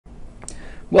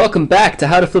Welcome back to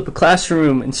How to Flip a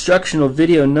Classroom instructional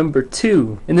video number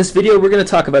 2. In this video we're going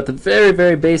to talk about the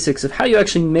very basics of how you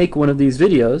actually make one of these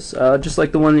videos, just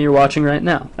like the one that you're watching right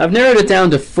now. I've narrowed it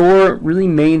down to 4 really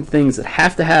main things that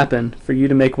have to happen for you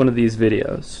to make one of these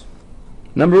videos.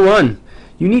 Number 1,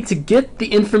 you need to get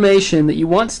the information that you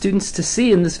want students to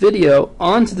see in this video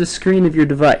onto the screen of your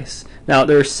device. Now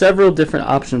there are several different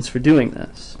options for doing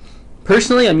this.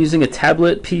 Personally, I'm using a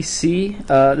tablet PC.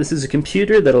 This is a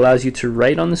computer that allows you to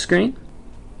write on the screen,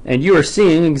 and you are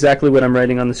seeing exactly what I'm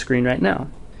writing on the screen right now.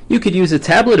 You could use a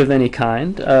tablet of any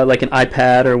kind, like an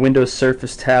iPad or a Windows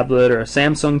Surface tablet or a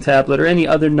Samsung tablet or any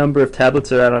other number of tablets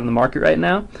that are out on the market right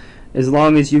now. As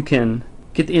long as you can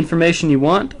get the information you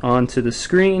want onto the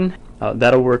screen,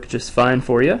 that'll work just fine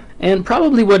for you. And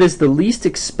probably what is the least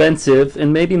expensive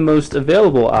and maybe most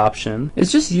available option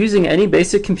is just using any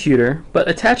basic computer but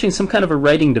attaching some kind of a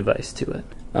writing device to it.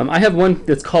 I have one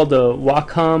that's called the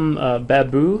Wacom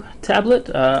Babu tablet.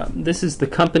 This is the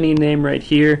company name right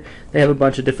here. They have a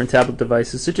bunch of different tablet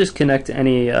devices, so just connect to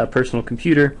any personal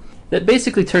computer that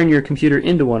basically turn your computer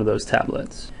into one of those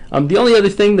tablets. The only other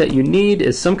thing that you need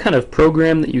is some kind of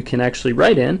program that you can actually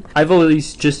write in. I've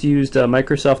always just used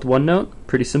Microsoft OneNote,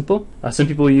 pretty simple. Some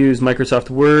people use Microsoft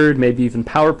Word, maybe even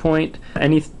PowerPoint.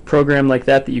 Any program like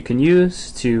that that you can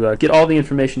use to get all the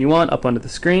information you want up onto the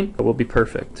screen will be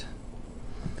perfect.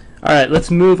 Alright,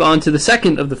 let's move on to the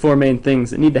second of the 4 main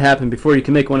things that need to happen before you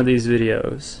can make one of these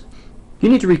videos. You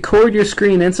need to record your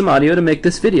screen and some audio to make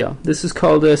this video. This is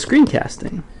called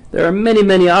screencasting. There are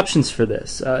many options for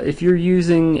this. If you're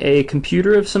using a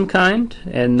computer of some kind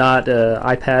and not an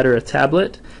iPad or a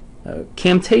tablet,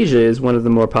 Camtasia is one of the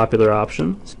more popular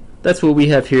options. That's what we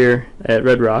have here at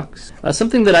Red Rocks.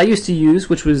 Something that I used to use,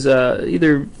 which was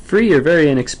either free or very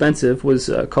inexpensive, was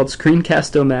called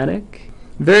Screencast-O-Matic.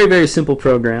 Very simple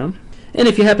program. And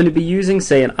if you happen to be using,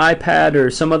 say, an iPad or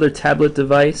some other tablet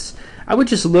device, I would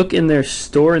just look in their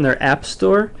store, in their app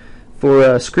store, for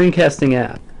a screencasting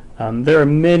app. There are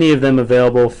many of them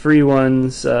available, free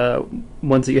ones,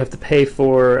 ones that you have to pay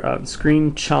for.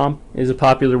 ScreenChomp is a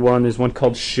popular one. There's one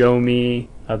called Show Me.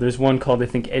 There's one called, I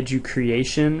think,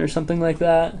 Educreation or something like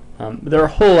that. There are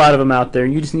a whole lot of them out there.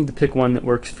 You just need to pick one that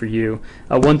works for you.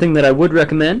 One thing that I would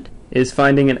recommend is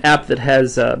finding an app that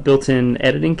has built-in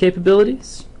editing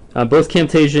capabilities. Both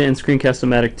Camtasia and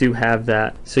Screencast-O-Matic do have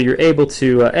that, so you're able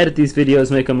to edit these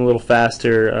videos, make them a little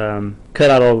faster,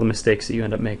 cut out all the mistakes that you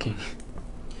end up making.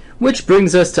 Which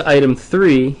brings us to item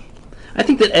 3. I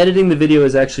think that editing the video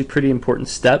is actually a pretty important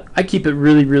step. I keep it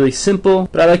really simple,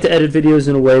 but I like to edit videos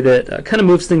in a way that kind of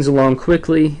moves things along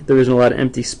quickly. There isn't a lot of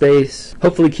empty space.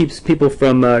 Hopefully keeps people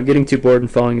from getting too bored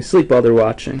and falling asleep while they're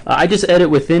watching. I just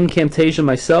edit within Camtasia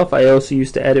myself. I also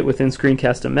used to edit within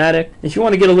Screencast-O-Matic. If you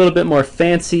want to get a little bit more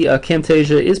fancy,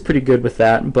 Camtasia is pretty good with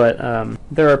that, but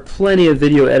there are plenty of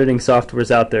video editing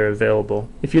softwares out there available.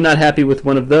 If you're not happy with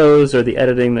one of those or the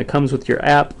editing that comes with your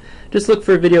app, just look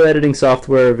for a video editing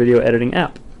software or video editing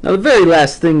app. Now the very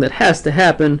last thing that has to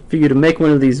happen for you to make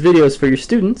one of these videos for your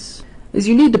students is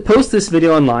you need to post this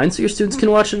video online so your students can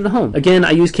watch it at home. Again,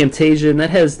 I use Camtasia, and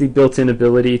that has the built-in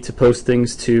ability to post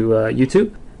things to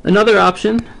YouTube. Another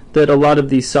option that a lot of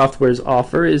these softwares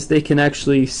offer is they can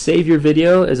actually save your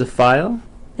video as a file.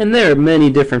 And there are many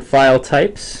different file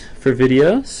types for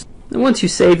videos. And once you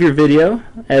save your video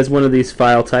as one of these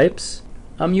file types,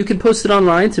 you can post it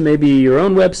online to maybe your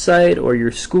own website or your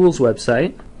school's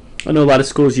website. I know a lot of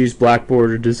schools use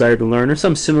Blackboard or Desire to Learn or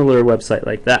some similar website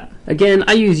like that. Again,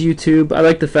 I use YouTube. I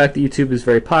like the fact that YouTube is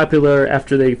very popular.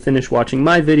 After they finish watching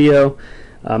my video,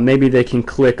 maybe they can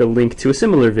click a link to a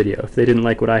similar video if they didn't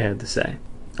like what I had to say.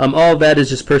 All of that is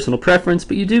just personal preference,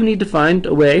 but you do need to find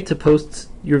a way to post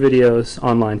your videos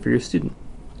online for your student.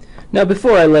 Now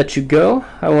before I let you go,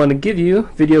 I want to give you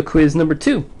video quiz number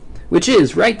 2. Which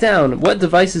is, write down what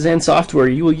devices and software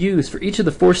you will use for each of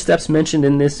the 4 steps mentioned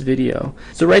in this video.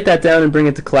 So write that down and bring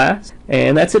it to class.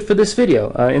 And that's it for this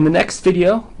video. In the next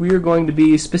video, we are going to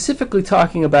be specifically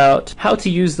talking about how to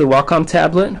use the Wacom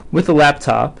tablet with a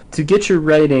laptop to get your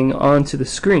writing onto the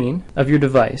screen of your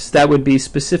device. That would be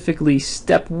specifically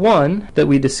step 1 that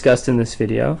we discussed in this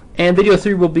video. And video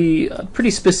 3 will be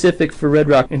pretty specific for Red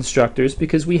Rock instructors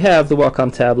because we have the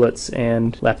Wacom tablets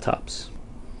and laptops.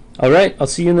 Alright, I'll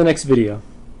see you in the next video.